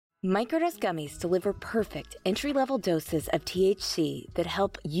Microdose gummies deliver perfect entry-level doses of THC that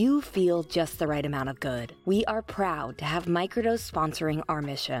help you feel just the right amount of good. We are proud to have Microdose sponsoring our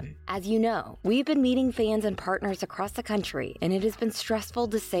mission. As you know, we've been meeting fans and partners across the country, and it has been stressful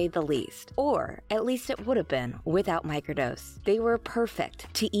to say the least. Or at least it would have been without Microdose. They were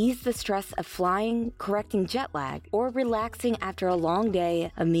perfect to ease the stress of flying, correcting jet lag, or relaxing after a long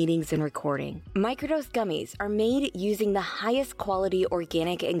day of meetings and recording. Microdose gummies are made using the highest quality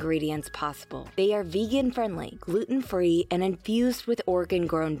organic ingredients possible. They are vegan-friendly, gluten-free, and infused with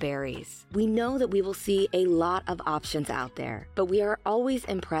Oregon-grown berries. We know that we will see a lot of options out there, but we are always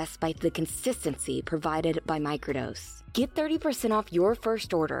impressed by the consistency provided by Microdose. Get 30% off your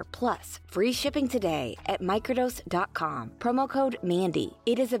first order, plus free shipping today at microdose.com. Promo code MANDY.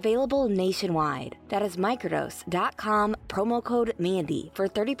 It is available nationwide. That is microdose.com, promo code MANDY for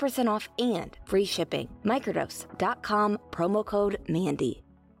 30% off and free shipping. Microdose.com, promo code MANDY.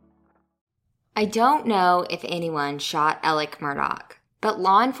 I don't know if anyone shot Alec Murdaugh, but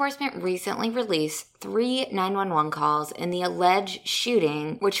law enforcement recently released 3 911 calls in the alleged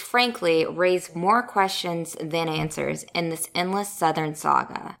shooting, which frankly raised more questions than answers in this endless Southern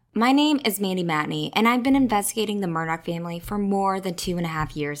saga. My name is Mandy Matney, and I've been investigating the Murdaugh family for more than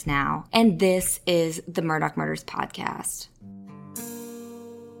 2.5 years now, and this is the Murdaugh Murders Podcast.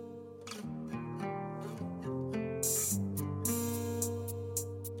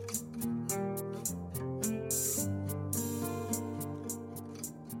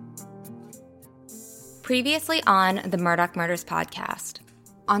 Previously on the Murdaugh Murders Podcast.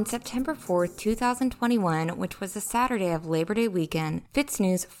 On September 4th, 2021, which was the Saturday of Labor Day weekend,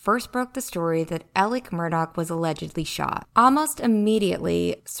 FITSNews first broke the story that Alec Murdaugh was allegedly shot. Almost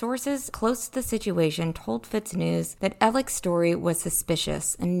immediately, sources close to the situation told FITSNews that Alec's story was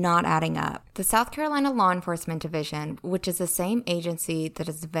suspicious and not adding up. The South Carolina Law Enforcement Division, which is the same agency that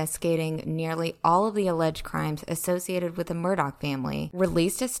is investigating nearly all of the alleged crimes associated with the Murdaugh family,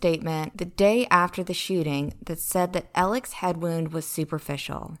 released a statement the day after the shooting that said that Alec's head wound was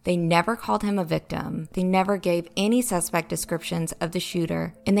superficial. They never called him a victim. They never gave any suspect descriptions of the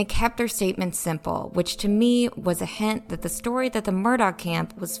shooter, and they kept their statements simple, which to me was a hint that the story that the Murdaugh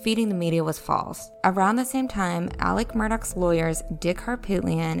camp was feeding the media was false. Around the same time, Alec Murdaugh's lawyers, Dick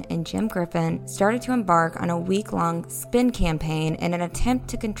Harpootlian and Jim Griffin, started to embark on a week-long spin campaign in an attempt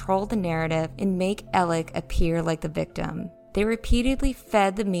to control the narrative and make Alec appear like the victim. They repeatedly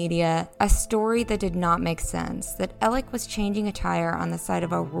fed the media a story that did not make sense, that Alec was changing a tire on the side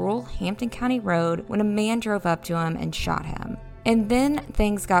of a rural Hampton County road when a man drove up to him and shot him. And then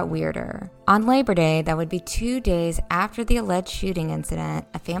things got weirder. On Labor Day, that would be 2 days after the alleged shooting incident,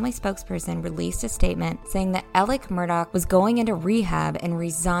 a family spokesperson released a statement saying that Alec Murdaugh was going into rehab and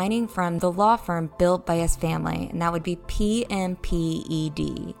resigning from the law firm built by his family, and that would be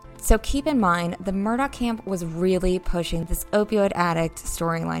PMPED. So keep in mind, the Murdaugh camp was really pushing this opioid addict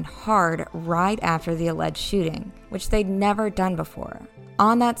storyline hard right after the alleged shooting, which they'd never done before.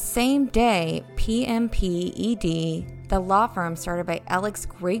 On that same day, PMPED, the law firm started by Alec's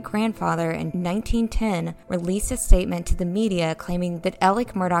great-grandfather in 1910, released a statement to the media claiming that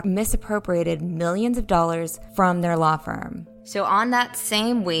Alec Murdaugh misappropriated millions of dollars from their law firm. So on that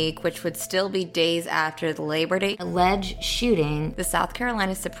same week, which would still be days after the Labor Day alleged shooting, the South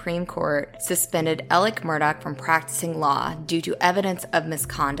Carolina Supreme Court suspended Alec Murdaugh from practicing law due to evidence of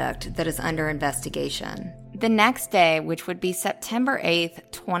misconduct that is under investigation. The next day, which would be September 8th,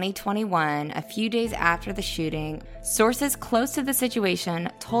 2021, a few days after the shooting, sources close to the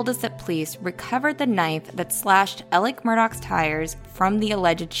situation told us that police recovered the knife that slashed Alec Murdaugh's tires from the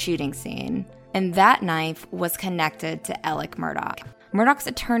alleged shooting scene. And that knife was connected to Alec Murdaugh. Murdaugh's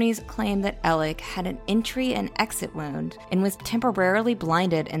attorneys claimed that Alec had an entry and exit wound and was temporarily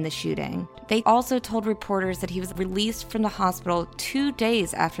blinded in the shooting. They also told reporters that he was released from the hospital 2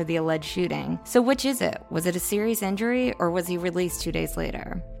 days after the alleged shooting. So which is it? Was it a serious injury, or was he released 2 days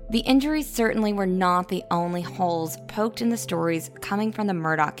later? The injuries certainly were not the only holes poked in the stories coming from the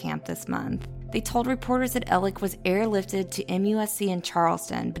Murdaugh camp this month. They told reporters that Alec was airlifted to MUSC in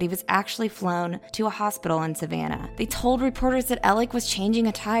Charleston, but he was actually flown to a hospital in Savannah. They told reporters that Alec was changing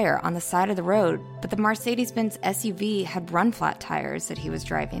a tire on the side of the road, but the Mercedes-Benz SUV had run-flat tires that he was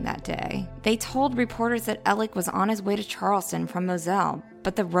driving that day. They told reporters that Alec was on his way to Charleston from Moselle,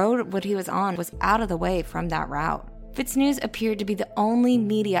 but the road what he was on was out of the way from that route. FITSNews appeared to be the only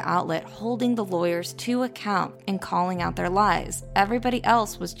media outlet holding the lawyers to account and calling out their lies. Everybody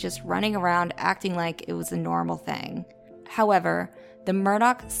else was just running around acting like it was a normal thing. However, the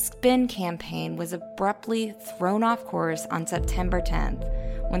Murdaugh spin campaign was abruptly thrown off course on September 10th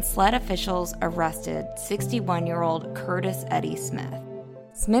when SLED officials arrested 61-year-old Curtis Eddie Smith.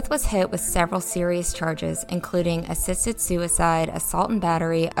 Smith was hit with several serious charges, including assisted suicide, assault and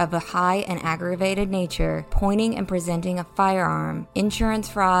battery of a high and aggravated nature, pointing and presenting a firearm, insurance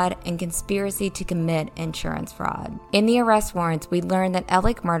fraud, and conspiracy to commit insurance fraud. In the arrest warrants, we learned that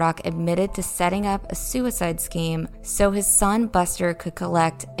Alec Murdaugh admitted to setting up a suicide scheme so his son Buster could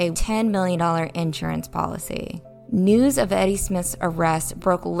collect a $10 million insurance policy. News of Eddie Smith's arrest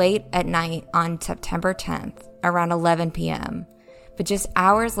broke late at night on September 10th, around 11 p.m., but just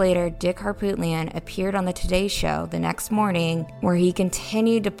hours later, Dick Harpootlian appeared on the Today Show the next morning where he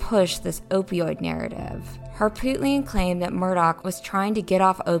continued to push this opioid narrative. Harpootlian claimed that Murdaugh was trying to get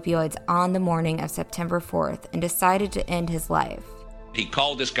off opioids on the morning of September 4th and decided to end his life. He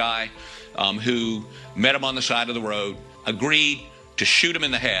called this guy who met him on the side of the road, agreed to shoot him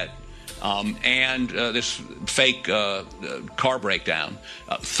in the head, and this fake car breakdown.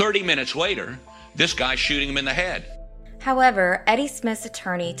 30 minutes later, this guy's shooting him in the head. However, Eddie Smith's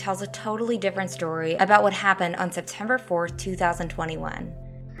attorney tells a totally different story about what happened on September 4th, 2021.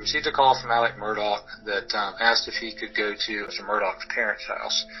 He received a call from Alec Murdaugh that asked if he could go to Mr. Murdaugh's parents'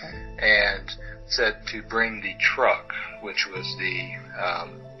 house and said to bring the truck, which was he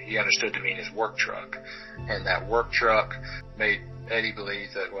understood to mean his work truck. And that work truck made Eddie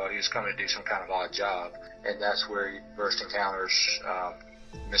believe that, well, he was coming to do some kind of odd job. And that's where he first encounters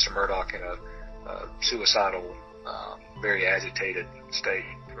Mr. Murdaugh in a suicidal, very agitated state.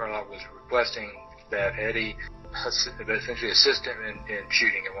 Murdaugh was requesting that Eddie essentially assist him in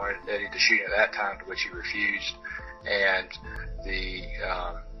shooting and wanted Eddie to shoot him at that time, to which he refused. And the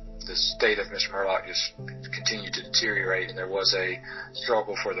state of Mr. Murdaugh just continued to deteriorate, and there was a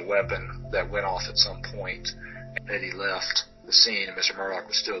struggle for the weapon that went off at some point. Eddie left the scene, and Mr. Murdaugh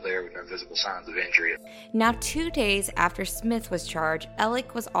was still there with no visible signs of injury. Now, 2 days after Smith was charged,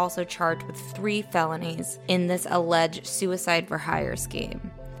 Alec was also charged with 3 felonies in this alleged suicide for hire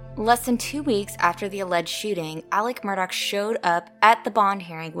scheme. Less than 2 weeks after the alleged shooting, Alec Murdaugh showed up at the bond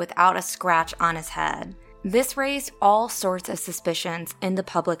hearing without a scratch on his head. This raised all sorts of suspicions in the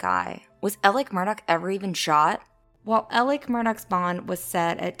public eye. Was Alec Murdaugh ever even shot? While Alec Murdaugh's bond was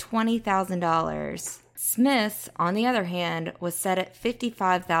set at $20,000, Smith's, on the other hand, was set at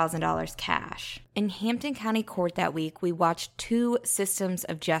 $55,000 cash. In Hampton County Court that week, we watched 2 systems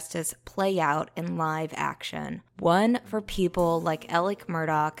of justice play out in live action. One for people like Alec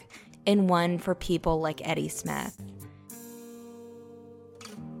Murdaugh, and one for people like Eddie Smith.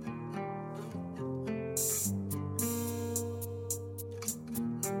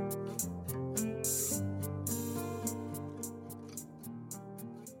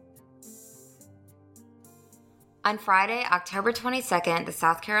 On Friday, October 22nd, the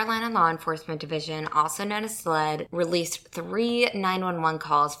South Carolina Law Enforcement Division, also known as SLED, released 3 911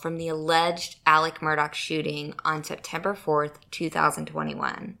 calls from the alleged Alec Murdaugh shooting on September 4th,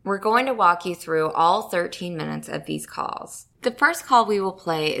 2021. We're going to walk you through all 13 minutes of these calls. The first call we will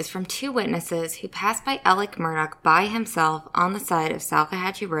play is from 2 witnesses who passed by Alec Murdaugh by himself on the side of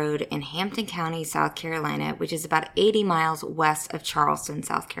Salkehatchie Road in Hampton County, South Carolina, which is about 80 miles west of Charleston,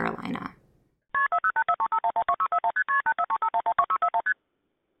 South Carolina.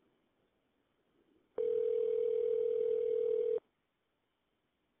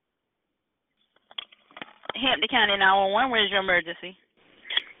 Hampton County 911, where's your emergency?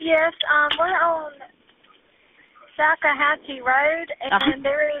 Yes, we're on Salkehatchie Road, and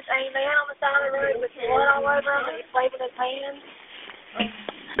there is a man on the side of the road with blood all over him, and he's waving his hands.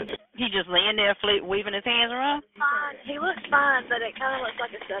 He just laying there waving his hands around? Fine. He looks fine, but it kind of looks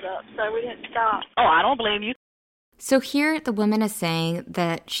like a setup, so we didn't stop. Oh, I don't blame you. So here, the woman is saying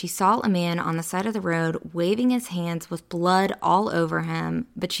that she saw a man on the side of the road waving his hands with blood all over him,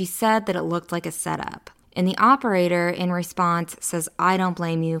 but she said that it looked like a setup. And the operator, in response, says, "I don't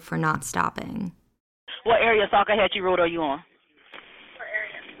blame you for not stopping." What area of Salkehatchie Road are you on? What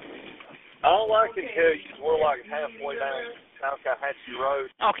area? All I can tell you is we're like halfway down Salkehatchie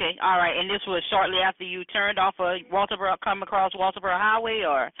Road. Okay, all right. And this was shortly after you turned off of Walterboro, come across Walterboro Highway,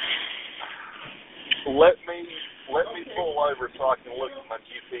 or? Let me pull over so I can look at my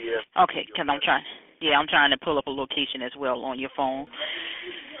GPS. Okay, because I'm trying to pull up a location as well on your phone.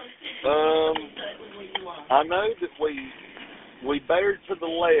 I know that we bared to the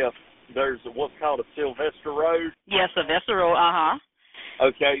left. There's what's called a Sylvester Road. Yes, Sylvester Road.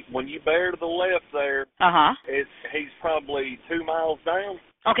 Okay, when you bear to the left there, he's probably 2 miles down.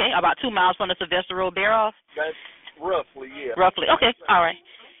 Okay, about 2 miles from the Sylvester Road bear off. That's roughly, yeah. Roughly. Okay, all right.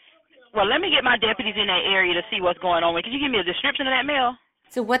 Well, let me get my deputies in that area to see what's going on. Could you give me a description of that male?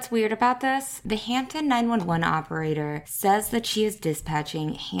 So what's weird about this? The Hampton 911 operator says that she is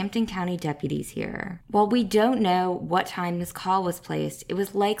dispatching Hampton County deputies here. While we don't know what time this call was placed, it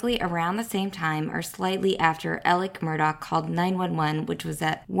was likely around the same time or slightly after Alec Murdaugh called 911, which was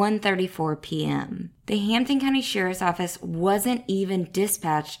at 1:34 p.m. The Hampton County Sheriff's Office wasn't even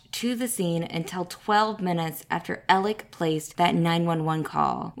dispatched to the scene until 12 minutes after Alec placed that 911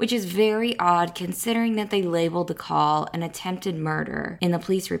 call, which is very odd considering that they labeled the call an attempted murder in the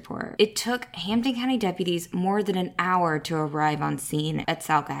police report. It took Hampton County deputies more than an hour to arrive on scene at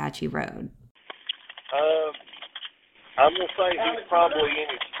Salkehatchie Road. I'm going to say he's probably in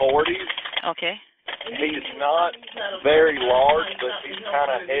his 40s. Okay. He's not very large, but he's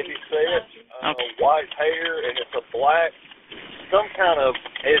kind of heavy set, white hair, and it's a black, some kind of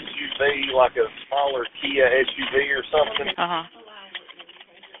SUV, like a smaller Kia SUV or something. Uh-huh.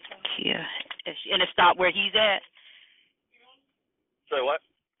 Kia. And it stopped where he's at? So what?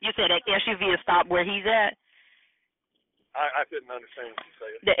 You said that SUV is stopped where he's at? I couldn't understand what you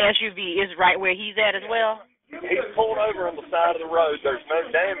said. The SUV is right where he's at as well? He's pulled over on the side of the road. There's no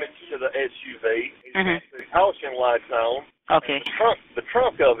damage to the SUV. He's got the caution lights on. Okay. The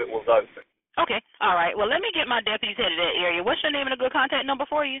trunk of it was open. Okay. All right. Well, let me get my deputies headed to that area. What's your name and a good contact number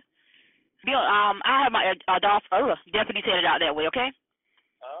for you? Bill, I have my deputies headed out that way, okay?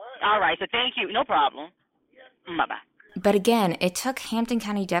 All right. So thank you. No problem. Bye-bye. But again, it took Hampton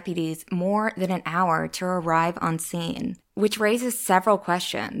County deputies more than an hour to arrive on scene, which raises several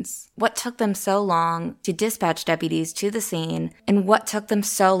questions. What took them so long to dispatch deputies to the scene, and what took them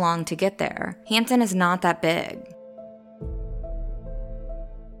so long to get there? Hampton is not that big.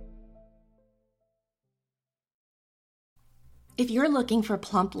 If you're looking for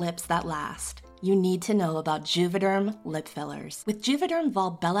plump lips that last, you need to know about Juvederm lip fillers. With Juvederm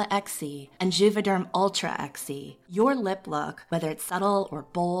Volbella XC and Juvederm Ultra XC, your lip look, whether it's subtle or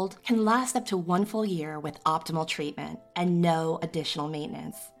bold, can last up to 1 full year with optimal treatment and no additional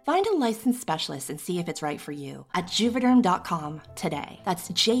maintenance. Find a licensed specialist and see if it's right for you at Juvederm.com today. That's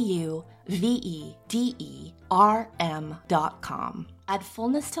JUVEDERM.com. Add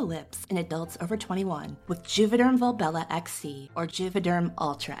fullness to lips in adults over 21 with Juvederm Volbella XC or Juvederm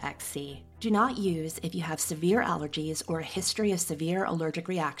Ultra XC. Do not use if you have severe allergies or a history of severe allergic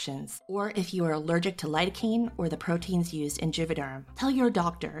reactions, or if you are allergic to lidocaine or the proteins used in Juvederm. Tell your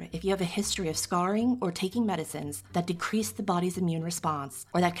doctor if you have a history of scarring or taking medicines that decrease the body's immune response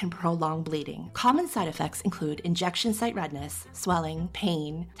or that can prolong bleeding. Common side effects include injection site redness, swelling,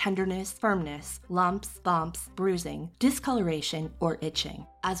 pain, tenderness, firmness, lumps, bumps, bruising, discoloration, or itching.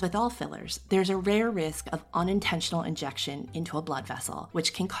 As with all fillers, there's a rare risk of unintentional injection into a blood vessel,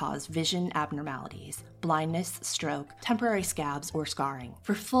 which can cause vision abnormalities, blindness, stroke, temporary scabs, or scarring.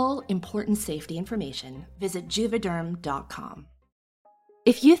 For full, important safety information, visit Juvederm.com.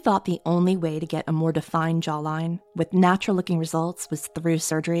 If you thought the only way to get a more defined jawline with natural-looking results was through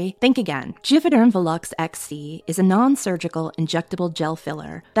surgery, think again. Juvederm Volux XC is a non-surgical injectable gel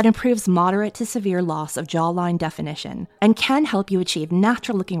filler that improves moderate to severe loss of jawline definition and can help you achieve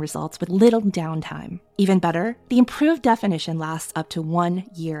natural-looking results with little downtime. Even better, the improved definition lasts up to 1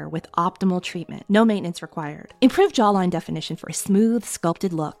 year with optimal treatment, no maintenance required. Improve jawline definition for a smooth,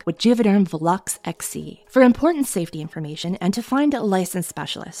 sculpted look with Juvederm Volux XC. For important safety information and to find a licensed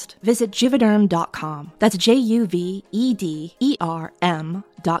specialist, visit Juvederm.com. That's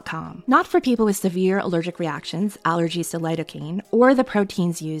JUVEDERM.com. Not for people with severe allergic reactions, allergies to lidocaine, or the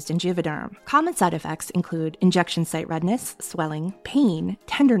proteins used in Juvederm. Common side effects include injection site redness, swelling, pain,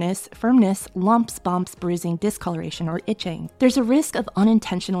 tenderness, firmness, lumps, bumps, bruising, discoloration, or itching. There's a risk of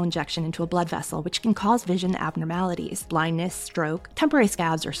unintentional injection into a blood vessel, which can cause vision abnormalities, blindness, stroke, temporary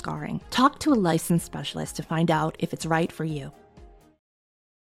scabs, or scarring. Talk to a licensed specialist to find out if it's right for you.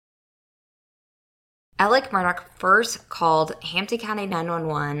 Alec Murdaugh first called Hampton County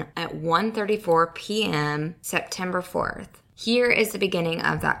 911 at 1:34 p.m. September 4th. Here is the beginning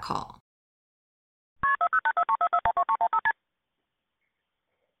of that call.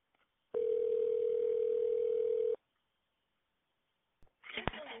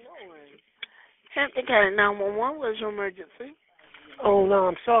 Hampton County 911, what's your emergency?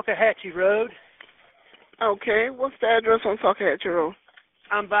 On Salkehatchie Road. Okay, what's the address on Salkehatchie Road?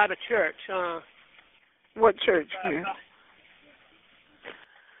 I'm by the church. What church?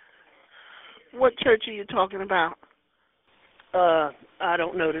 What church are you talking about? I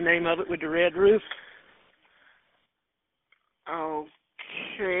don't know the name of it with the red roof.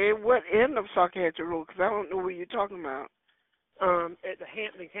 Okay, what end of Salkehatchie Road? Because I don't know what you're talking about. At the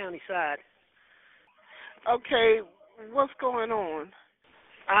Hampton County side. Okay, what's going on?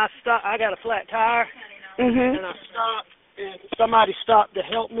 I got a flat tire, and I stopped and somebody stopped to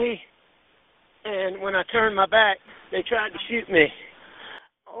help me, and when I turned my back, they tried to shoot me.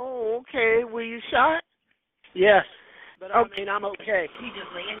 Oh, okay. Were you shot? Yes, but I mean, I'm okay.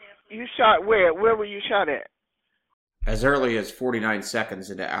 You shot where? Where were you shot at? As early as 49 seconds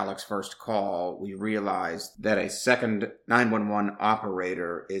into Alec's first call, we realized that a second 911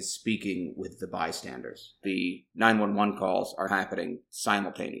 operator is speaking with the bystanders. The 911 calls are happening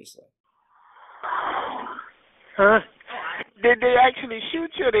simultaneously. Huh? Did they actually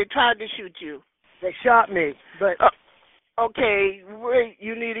shoot you or they tried to shoot you? They shot me, but... Okay, wait,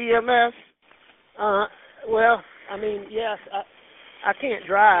 you need EMS? Well, I mean, yes, I can't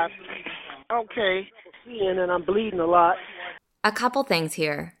drive. Okay. And I'm bleeding a lot. A couple things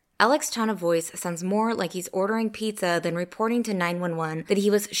here. Alec's tone of voice sounds more like he's ordering pizza than reporting to 911 that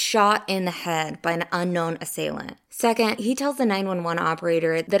he was shot in the head by an unknown assailant. Second, he tells the 911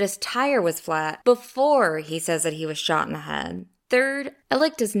 operator that his tire was flat before he says that he was shot in the head. Third,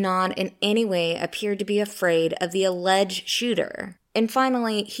 Alec does not in any way appear to be afraid of the alleged shooter. And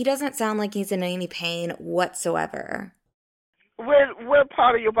finally, he doesn't sound like he's in any pain whatsoever. Where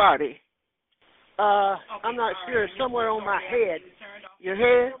part of your body? I'm not sure. Somewhere on my head. Your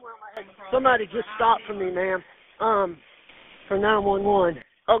head? Somebody just stopped for me, ma'am. For 911.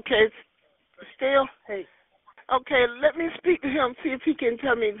 Okay. Still? Hey. Okay, let me speak to him, see if he can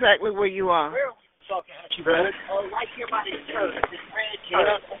tell me exactly where you are. Road. Right here by the church.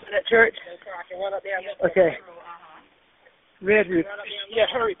 That church? Okay. Red Roof. Yeah,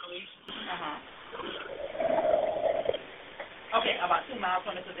 hurry, please. Okay, about 2 miles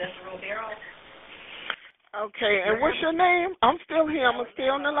from the pedestrian road there. Okay, and what's your name? I'm still here. I'm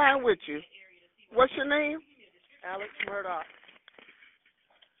still on the line with you. What's your name? Alex Murdoch.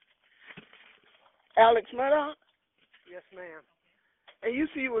 Alex Murdoch? Yes, ma'am. And you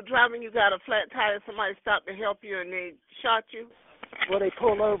see you were driving, you got a flat tire, somebody stopped to help you and they shot you? Well, they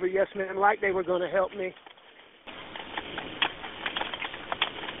pulled over, yes, ma'am, like they were going to help me.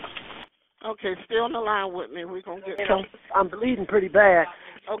 Okay, stay on the line with me. We're going to get some. I'm bleeding pretty bad.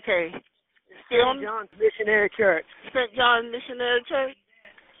 Okay. Stay on St. John's Missionary Church. St. John's Missionary Church?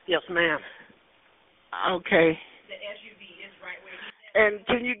 Yes, ma'am. Okay. The SUV is right where he's at. And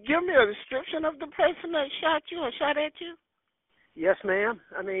can you give me a description of the person that shot you or shot at you? Yes, ma'am.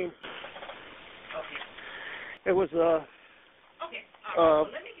 I mean, it was a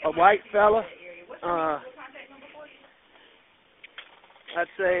white fella. I'd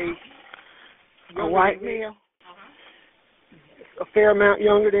say a white male, a fair amount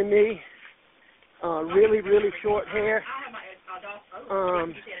younger than me. Really, really short hair.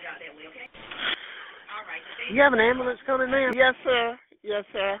 You have an ambulance coming, ma'am? Yes, sir. Yes,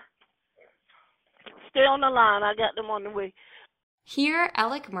 sir. Stay on the line. I got them on the way. Here,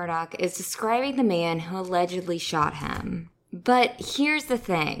 Alec Murdoch is describing the man who allegedly shot him. But here's the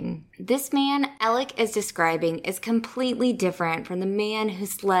thing. This man Alec is describing is completely different from the man who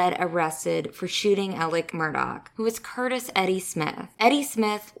SLED arrested for shooting Alec Murdoch, who is Curtis Eddie Smith. Eddie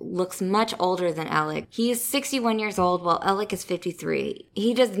Smith looks much older than Alec. He is 61 years old while Alec is 53.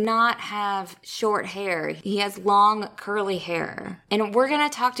 He does not have short hair. He has long, curly hair. And we're going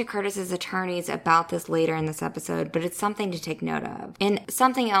to talk to Curtis's attorneys about this later in this episode, but it's something to take note of. And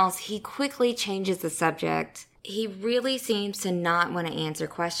something else, he quickly changes the subject. He really seems to not want to answer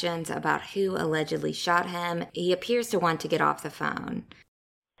questions about who allegedly shot him. He appears to want to get off the phone.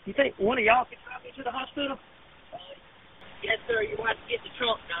 You think one of y'all can drive me to the hospital? Yes, sir. You want to get the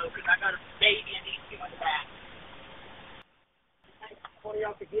truck, though, because I got a baby and these two in the back. One of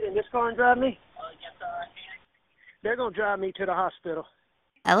y'all could get in this car and drive me? Yes, sir. They're going to drive me to the hospital.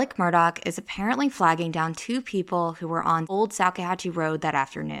 Alec Murdoch is apparently flagging down two people who were on Old Salkehatchie Road that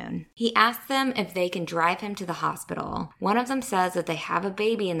afternoon. He asks them if they can drive him to the hospital. One of them says that they have a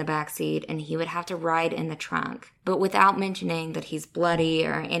baby in the backseat and he would have to ride in the trunk, but without mentioning that he's bloody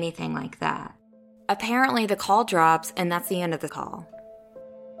or anything like that. Apparently the call drops and that's the end of the call.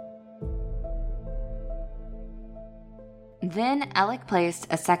 Then Alec placed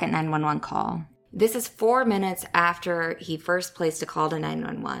a second 911 call. This is 4 minutes after he first placed a call to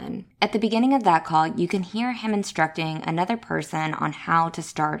 911. At the beginning of that call, you can hear him instructing another person on how to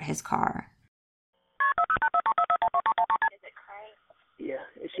start his car. Is it crank?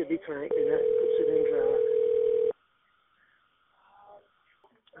 Yeah, it should be cranked, and that puts it in drive.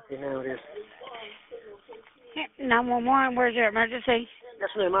 Okay, now it is. 911, where's your emergency? Yes,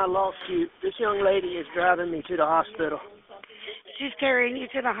 ma'am, I lost you. This young lady is driving me to the hospital. She's carrying you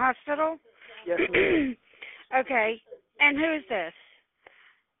to the hospital? Yes, ma'am. Okay. And who is this?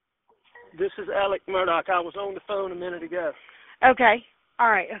 This is Alec Murdoch. I was on the phone a minute ago. Okay.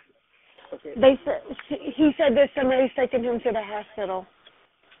 All right. Okay. He said that somebody's taking him to the hospital.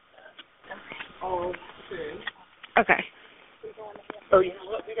 Okay. Oh, you know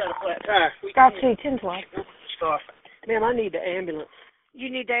what? We got a flat tire. Got you, 10-12. Ma'am, I need the ambulance. You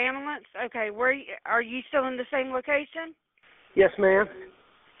need the ambulance? Okay. Are you still in the same location? Yes, ma'am.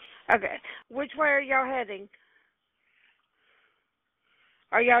 Okay. Which way are y'all heading?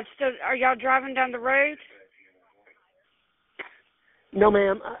 Are y'all driving down the road? No,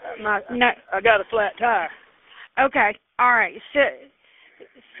 ma'am. I got a flat tire. Okay. All right.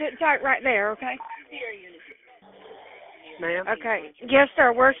 Sit tight right there, okay? Ma'am? Okay. Yes,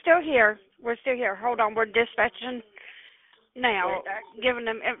 sir. We're still here. Hold on. We're dispatching now, giving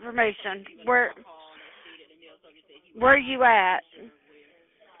them information. Where are you at?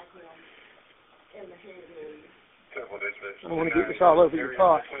 I don't want to get this all over your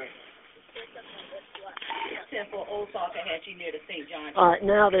car. Temple, Old Salkehatchie near the St. John. All right,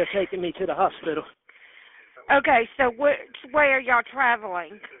 now they're taking me to the hospital. Okay, so which way are y'all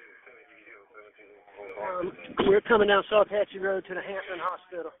traveling? We're coming down Salkehatchie Road to the Hampton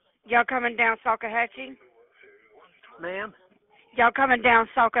Hospital. Y'all coming down Salkehatchie? Ma'am? Y'all coming down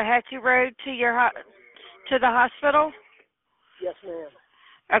Salkehatchie Road to the hospital? Yes, ma'am.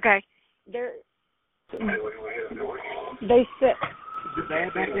 Okay. They said. Is it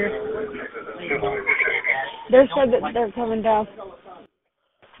bad back there? They said that they're coming down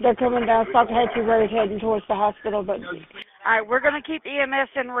Salkehatchie Road heading towards the hospital, but all right, we're gonna keep EMS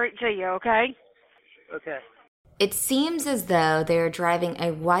en route to you, okay? Okay. It seems as though they are driving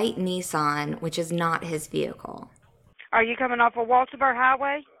a white Nissan, which is not his vehicle. Are you coming off of Walterboro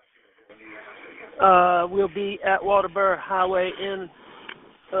Highway? We'll be at Walterboro Highway in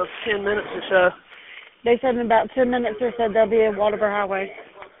 10 minutes or so. They said in about 10 minutes or so they'll be at Walterboro Highway.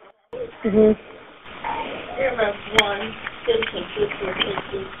 Mhm.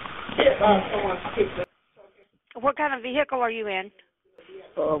 What kind of vehicle are you in?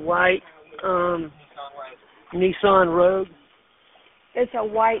 White Nissan Rogue. It's a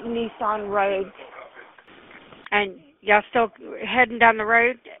white Nissan Rogue. And y'all still heading down the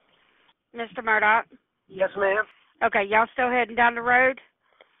road, Mr. Murdoch? Yes, ma'am. Okay, y'all still heading down the road?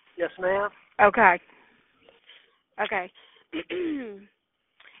 Yes, ma'am. Okay.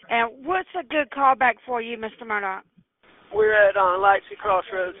 And what's a good callback for you, Mr. Murdoch? We're at Lightsey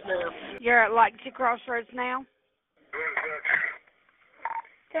Crossroads now. You're at Lightsey Crossroads now?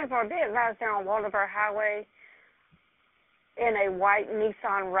 Temple, be advised they're on Walterboro Highway in a white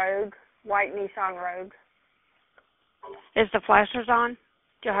Nissan Rogue. Is the flashers on?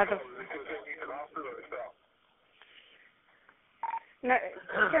 Do you have the... No,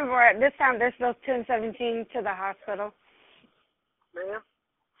 Temple, at this time they're supposed to 1017 to the hospital. Ma'am?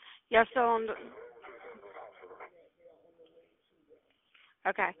 Y'all still on the...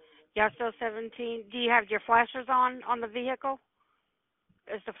 Okay. Y'all still 17. Do you have your flashers on the vehicle?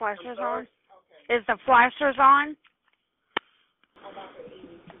 Is the flashers on? Is the flashers on?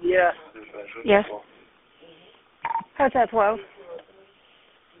 Yeah. Yes. Hotel 12.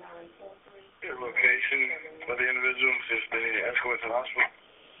 Your location for the individual has been escorted to the hospital.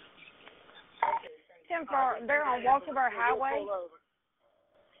 They're on Walterboro Highway.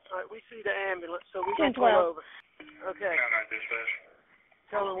 All right, we see the ambulance, so we can 10-12. pull over. Okay.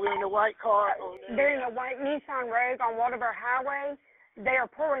 Tell them we're in the white car. They're in a white Nissan Rogue on Walterboro Highway. They are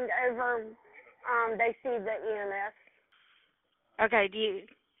pulling over. They see the EMS. Okay,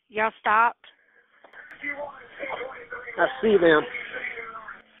 y'all stopped? I see them.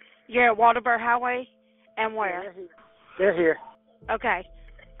 You're at Walterboro Highway? And where? They're here. Okay.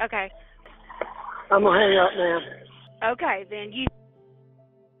 I'm going to hang up now. Okay, then you...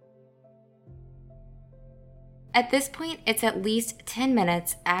 At this point, it's at least 10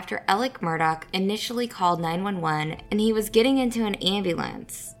 minutes after Alec Murdoch initially called 911 and he was getting into an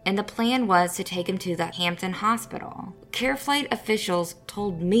ambulance, and the plan was to take him to the Hampton Hospital. CareFlight officials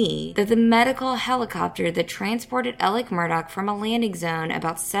told me that the medical helicopter that transported Alec Murdoch from a landing zone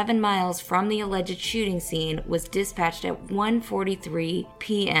about 7 miles from the alleged shooting scene was dispatched at 1:43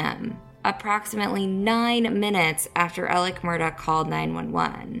 p.m., approximately 9 minutes after Alec Murdoch called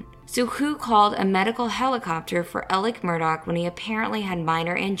 911. So who called a medical helicopter for Alec Murdoch when he apparently had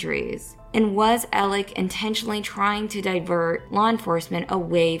minor injuries? And was Alec intentionally trying to divert law enforcement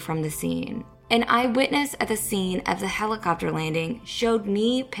away from the scene? An eyewitness at the scene of the helicopter landing showed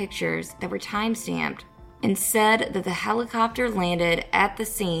me pictures that were time-stamped and said that the helicopter landed at the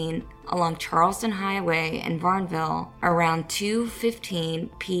scene along Charleston Highway in Varnville around 2:15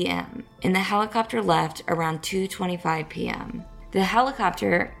 p.m. and the helicopter left around 2:25 p.m. The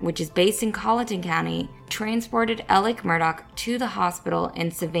helicopter, which is based in Colleton County, transported Alec Murdaugh to the hospital in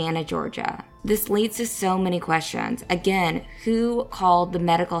Savannah, Georgia. This leads to so many questions. Again, who called the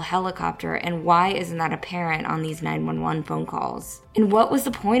medical helicopter and why isn't that apparent on these 911 phone calls? And what was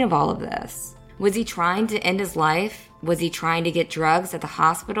the point of all of this? Was he trying to end his life? Was he trying to get drugs at the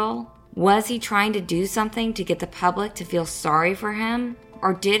hospital? Was he trying to do something to get the public to feel sorry for him?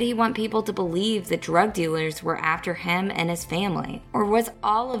 Or did he want people to believe that drug dealers were after him and his family? Or was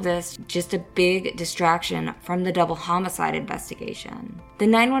all of this just a big distraction from the double homicide investigation? The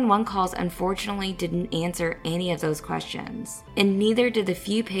 911 calls unfortunately didn't answer any of those questions, and neither did the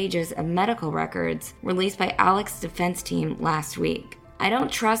few pages of medical records released by Alec's defense team last week. I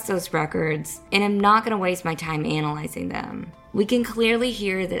don't trust those records, and I'm not going to waste my time analyzing them. We can clearly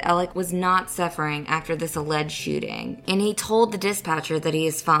hear that Alec was not suffering after this alleged shooting, and he told the dispatcher that he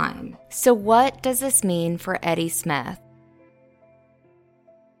is fine. So what does this mean for Eddie Smith?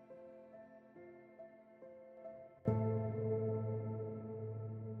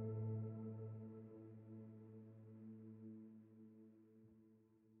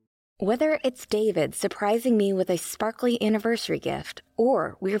 Whether it's David surprising me with a sparkly anniversary gift,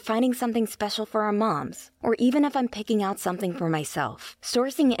 or we're finding something special for our moms, or even if I'm picking out something for myself,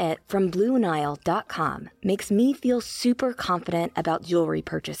 sourcing it from BlueNile.com makes me feel super confident about jewelry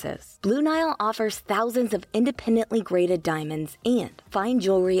purchases. Blue Nile offers thousands of independently graded diamonds and fine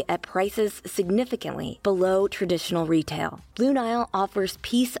jewelry at prices significantly below traditional retail. Blue Nile offers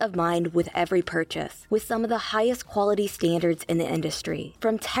peace of mind with every purchase, with some of the highest quality standards in the industry.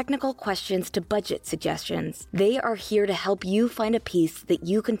 From technical questions to budget suggestions, they are here to help you find a piece that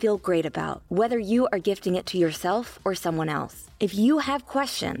you can feel great about, whether you are gifting it to yourself or someone else. If you have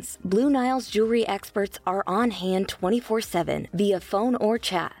questions, Blue Nile's jewelry experts are on hand 24/7 via phone or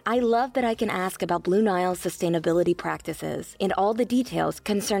chat. I love that I can ask about Blue Nile's sustainability practices and all the details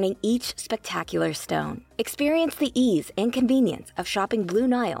concerning each spectacular stone. Experience the ease and convenience of shopping Blue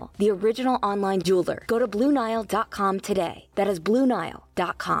Nile, the original online jeweler. Go to BlueNile.com today. That is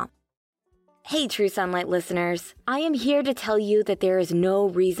BlueNile.com. Hey, True Sunlight listeners. I am here to tell you that there is no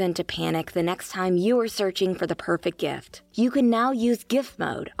reason to panic the next time you are searching for the perfect gift. You can now use gift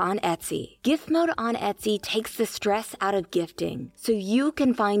mode on Etsy. Gift mode on Etsy takes the stress out of gifting, so you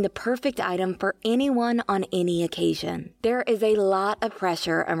can find the perfect item for anyone on any occasion. There is a lot of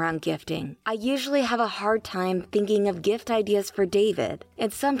pressure around gifting. I usually have a hard time thinking of gift ideas for David,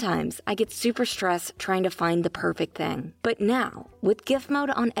 and sometimes I get super stressed trying to find the perfect thing. But now, with gift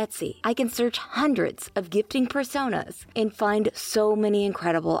mode on Etsy, I can search hundreds of gifting personas and find so many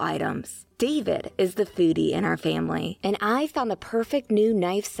incredible items. David is the foodie in our family, and I found the perfect new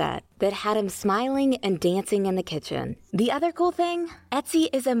knife set that had him smiling and dancing in the kitchen. The other cool thing? Etsy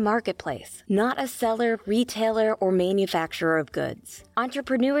is a marketplace, not a seller, retailer, or manufacturer of goods.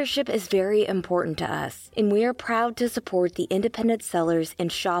 Entrepreneurship is very important to us, and we are proud to support the independent sellers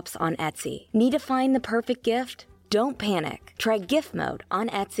and shops on Etsy. Need to find the perfect gift? Don't panic. Try gift mode on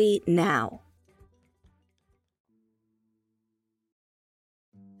Etsy now.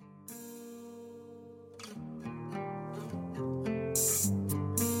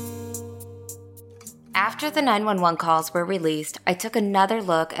 After the 911 calls were released, I took another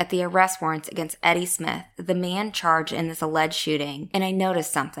look at the arrest warrants against Eddie Smith, the man charged in this alleged shooting, and I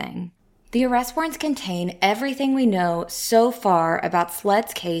noticed something. The arrest warrants contain everything we know so far about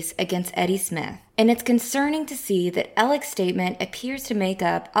SLED's case against Eddie Smith, and it's concerning to see that Alec's statement appears to make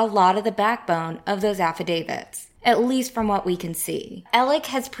up a lot of the backbone of those affidavits, at least from what we can see. Alec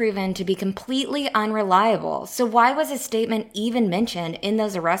has proven to be completely unreliable, so why was his statement even mentioned in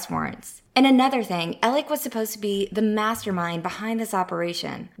those arrest warrants? And another thing, Alec was supposed to be the mastermind behind this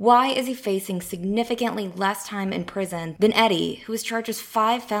operation. Why is he facing significantly less time in prison than Eddie, who was charged with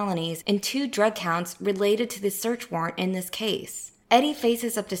 5 felonies and 2 drug counts related to the search warrant in this case? Eddie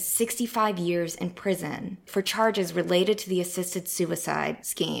faces up to 65 years in prison for charges related to the assisted suicide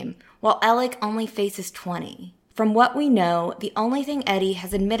scheme, while Alec only faces 20. From what we know, the only thing Eddie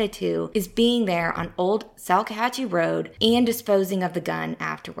has admitted to is being there on Old Salkehatchie Road and disposing of the gun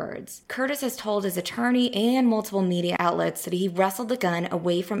afterwards. Curtis has told his attorney and multiple media outlets that he wrestled the gun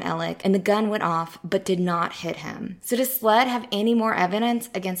away from Alec and the gun went off but did not hit him. So does SLED have any more evidence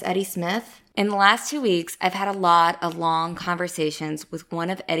against Eddie Smith? In the last 2 weeks, I've had a lot of long conversations with one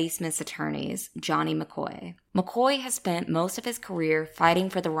of Eddie Smith's attorneys, Johnny McCoy. McCoy has spent most of his career fighting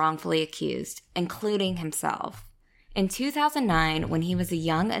for the wrongfully accused, including himself. In 2009, when he was a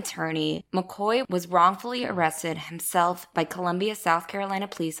young attorney, McCoy was wrongfully arrested himself by Columbia, South Carolina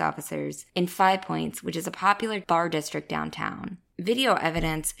police officers in Five Points, which is a popular bar district downtown. Video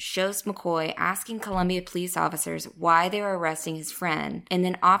evidence shows McCoy asking Columbia police officers why they were arresting his friend, and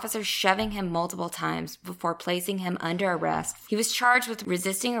then officers shoving him multiple times before placing him under arrest. He was charged with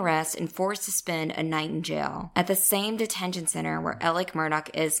resisting arrest and forced to spend a night in jail at the same detention center where Alec Murdaugh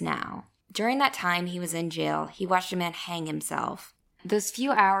is now. During that time he was in jail, he watched a man hang himself. Those few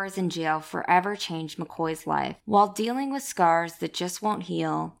hours in jail forever changed McCoy's life. While dealing with scars that just won't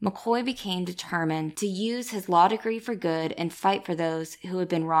heal, McCoy became determined to use his law degree for good and fight for those who had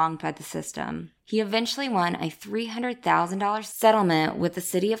been wronged by the system. He eventually won a $300,000 settlement with the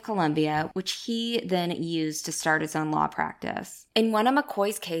city of Columbia, which he then used to start his own law practice. In one of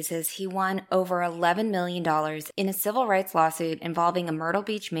McCoy's cases, he won over $11 million in a civil rights lawsuit involving a Myrtle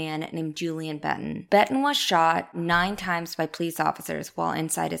Beach man named Julian Benton. Benton was shot 9 times by police officers while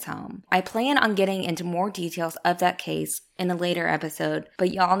inside his home. I plan on getting into more details of that case in a later episode,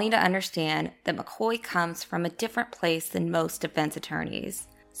 but y'all need to understand that McCoy comes from a different place than most defense attorneys.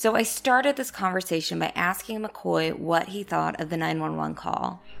 So I started this conversation by asking McCoy what he thought of the 911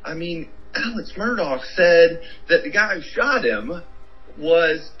 call. I mean, Alex Murdaugh said that the guy who shot him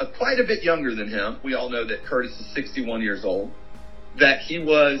was quite a bit younger than him. We all know that Curtis is 61 years old. That he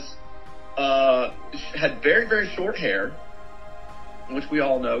was had very, very short hair, which we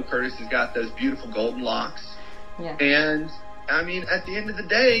all know. Curtis has got those beautiful golden locks. Yeah. And, I mean, at the end of the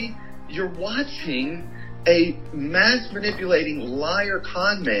day, you're watching a mass-manipulating liar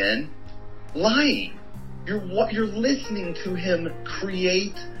con man lying. You're listening to him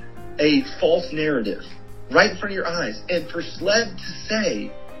create a false narrative right in front of your eyes. And for SLED to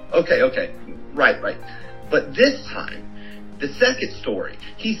say, okay, right. But this time, the second story,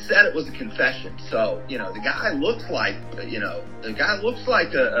 he said it was a confession. So, the guy looks like,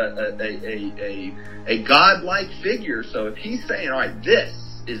 a godlike figure. So if he's saying, all right, this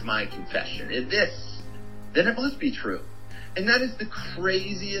is my confession, then it must be true. And that is the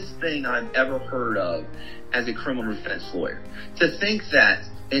craziest thing I've ever heard of as a criminal defense lawyer. To think that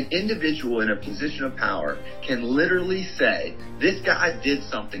an individual in a position of power can literally say, this guy did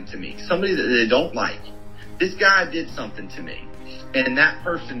something to me, somebody that they don't like. This guy did something to me. And that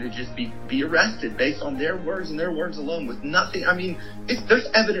person to just be arrested based on their words and their words alone with nothing. I mean, there's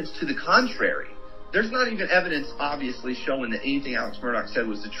evidence to the contrary. There's not even evidence, obviously, showing that anything Alex Murdaugh said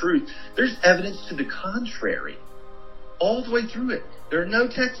was the truth. There's evidence to the contrary. All the way through it. There are no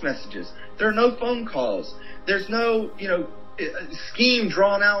text messages. There are no phone calls. There's no, scheme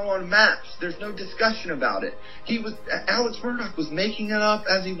drawn out on maps. There's no discussion about it. Alex Murdaugh was making it up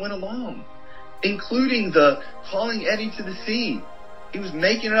as he went along, including the calling Eddie to the scene. He was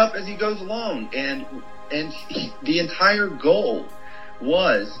making it up as he goes along. And the entire goal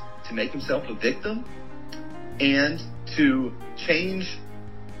was to make himself a victim and to change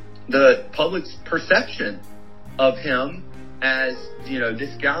the public's perception of him as,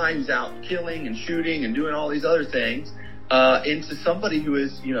 this guy who's out killing and shooting and doing all these other things, into somebody who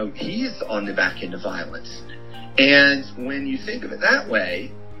is, he is on the back end of violence. And when you think of it that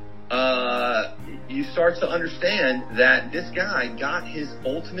way, you start to understand that this guy got his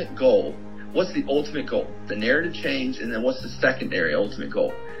ultimate goal. What's the ultimate goal? The narrative change, and then what's the secondary ultimate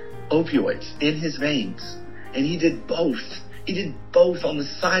goal? Opioids in his veins. And he did both. He did both on the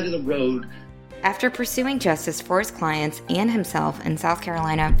side of the road. After pursuing justice for his clients and himself in South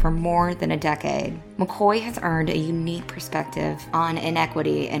Carolina for more than a decade, McCoy has earned a unique perspective on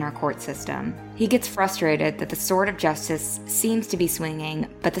inequity in our court system. He gets frustrated that the sword of justice seems to be swinging,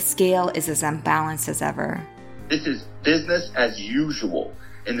 but the scale is as unbalanced as ever. This is business as usual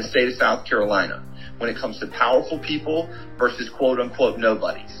in the state of South Carolina when it comes to powerful people versus quote-unquote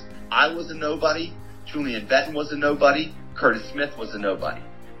nobodies. I was a nobody, Julian Benton was a nobody, Curtis Smith was a nobody.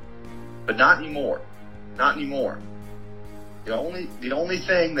 But not anymore. Not anymore. The only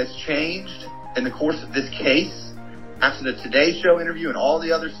thing that's changed in the course of this case, after the Today Show interview and all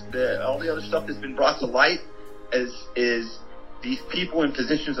the other stuff that's been brought to light, is these people in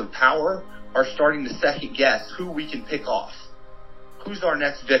positions of power are starting to second guess who we can pick off. Who's our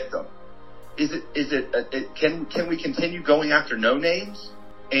next victim? Can we continue going after no names?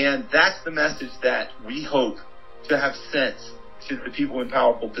 And that's the message that we hope to have sent to the people in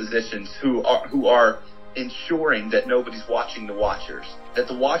powerful positions who are ensuring that nobody's watching the watchers, that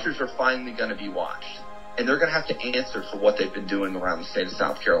the watchers are finally going to be watched. And they're going to have to answer for what they've been doing around the state of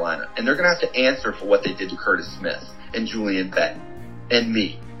South Carolina. And they're going to have to answer for what they did to Curtis Smith and Julian Benton and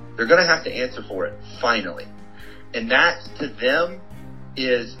me. They're going to have to answer for it, finally. And that, to them,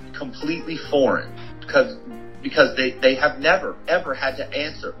 is completely foreign because they have never, ever had to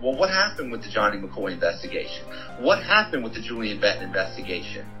answer, well, what happened with the Johnny McCoy investigation? What happened with the Julian Benton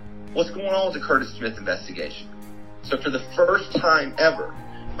investigation? What's going on with the Curtis Smith investigation? So for the first time ever,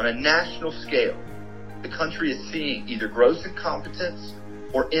 on a national scale, the country is seeing either gross incompetence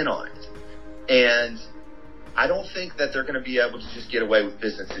or in on it. And I don't think that they're going to be able to just get away with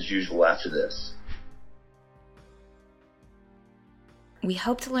business as usual after this. We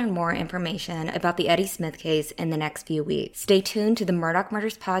hope to learn more information about the Eddie Smith case in the next few weeks. Stay tuned to the Murdaugh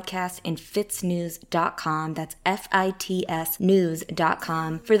Murders podcast and fitsnews.com. That's FITS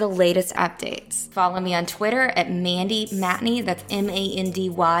news.com for the latest updates. Follow me on Twitter at Mandy Matney. That's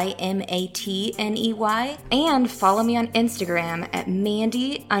MandyMatney. And follow me on Instagram at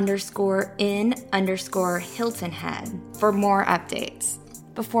Mandy_in_Hilton Head for more updates.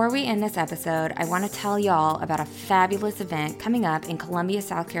 Before we end this episode, I want to tell y'all about a fabulous event coming up in Columbia,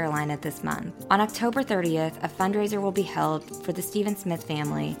 South Carolina this month. On October 30th, a fundraiser will be held for the Stephen Smith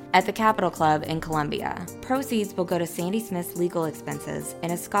family at the Capitol Club in Columbia. Proceeds will go to Sandy Smith's legal expenses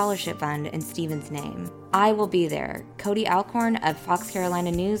and a scholarship fund in Stephen's name. I will be there. Cody Alcorn of Fox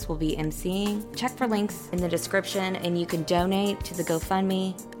Carolina News will be emceeing. Check for links in the description and you can donate to the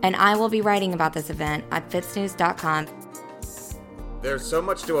GoFundMe. And I will be writing about this event at fitsnews.com. There's so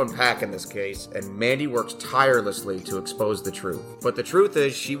much to unpack in this case, and Mandy works tirelessly to expose the truth. But the truth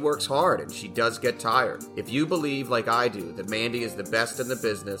is, she works hard, and she does get tired. If you believe, like I do, that Mandy is the best in the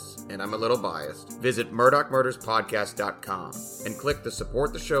business, and I'm a little biased, visit MurdaughMurdersPodcast.com and click the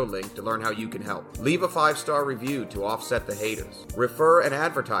Support the Show link to learn how you can help. Leave a 5-star review to offset the haters. Refer an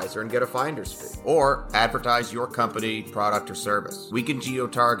advertiser and get a finder's fee. Or advertise your company, product, or service. We can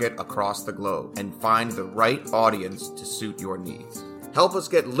geo-target across the globe and find the right audience to suit your needs. Help us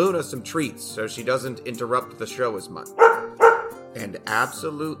get Luna some treats so she doesn't interrupt the show as much. And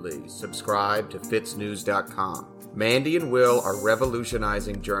absolutely subscribe to fitsnews.com. Mandy and Will are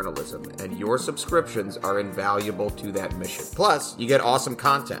revolutionizing journalism, and your subscriptions are invaluable to that mission. Plus, you get awesome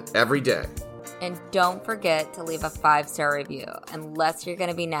content every day. And don't forget to leave a 5-star review, unless you're going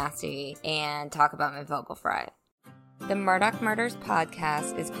to be nasty and talk about my vocal fry. The Murdaugh Murders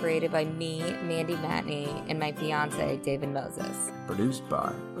podcast is created by me, Mandy Matney, and my fiance, David Moses. Produced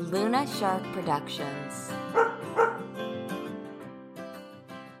by Luna Shark Productions.